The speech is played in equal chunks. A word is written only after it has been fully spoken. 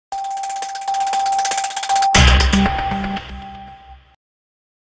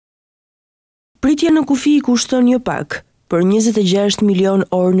Pritja në kufi kushton jo pak, për 26 milion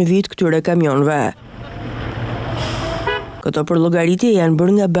orë në vit këtyre kamionëve. Këto përllogaritje janë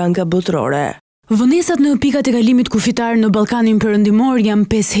bërë nga Banka Botërore. Vonesat në pikat e kalimit kufitar në Ballkanin Perëndimor janë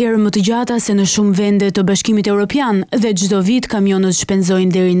 5 herë më të gjata se në shumë vende të Bashkimit Evropian dhe çdo vit kamionët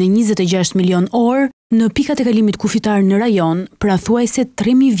shpenzojnë deri në 26 milion orë në pikat e kalimit kufitar në rajon, pra thuajse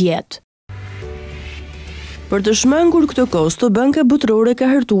 3000 vjet. Për të shmangur këtë kosto, Banka Botërore ka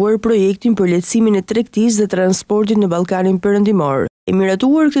hartuar projektin për lehtësimin e tregtisë dhe transportit në Ballkanin Perëndimor, e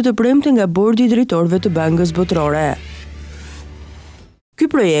miratuar këtë të premte nga Bordi i Drejtorëve të Bankës Botërore. Ky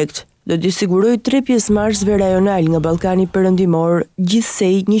projekt do t'i siguroj 3 pjesëmarrësve rajonal nga Ballkani Perëndimor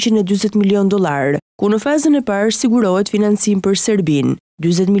gjithsej 140 milion dollarë, ku në fazën e parë sigurohet financim për Serbin,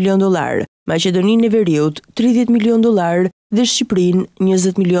 40 milion dollarë, Maqedoninë e Veriut, 30 milion dollarë dhe Shqipërinë,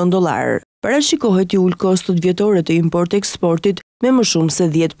 20 milion dollarë. Parashikohet i ul kostot vjetore të import-eksportit me më shumë se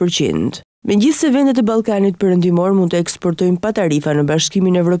 10%. Megjithse vendet e Ballkanit Perëndimor mund të eksportojnë pa tarifa në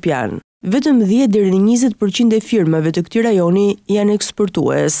Bashkimin Evropian, vetëm 10 deri në 20% e firmave të këtij rajoni janë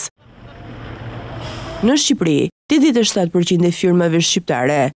eksportues. Në Shqipëri, 87% e firmave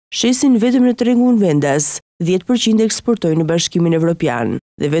shqiptare shesin vetëm në tregun vendas, 10% eksportojnë në Bashkimin Evropian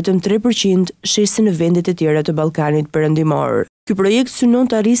dhe vetëm 3% shesin në vendet e tjera të Ballkanit Perëndimor. Ky projekt synon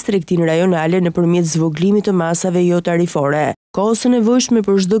të arrisë tregtinë rajonale nëpërmjet zvogëlimit të masave jo tarifore, kohës së nevojshme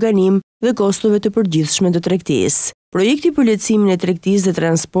për zhdoganim dhe kostove të përgjithshme të tregtisë. Projekti për lehtësimin e tregtisë dhe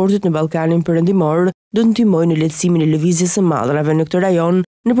transportit në Ballkanin Perëndimor do të ndihmojë në lehtësimin e lëvizjes së mallrave në këtë rajon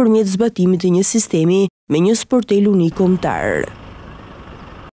nëpërmjet zbatimit të një sistemi me një sportel unik kombëtar.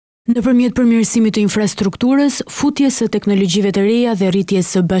 Nëpërmjet përmirësimit të infrastrukturës, futjes së teknologjive të reja dhe rritjes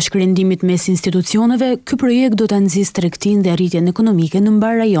së bashkërendimit mes institucioneve, ky projekt do ta nxjisë tregtinë dhe arritjen ekonomike në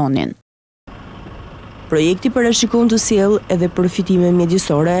mbar rajonin. Projekti parashikon të sjellë edhe përfitime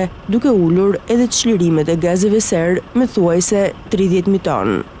mjedisore, duke ulur edhe çlirimet e gazeve ser me thuajse 30 mijë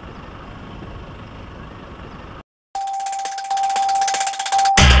tonë.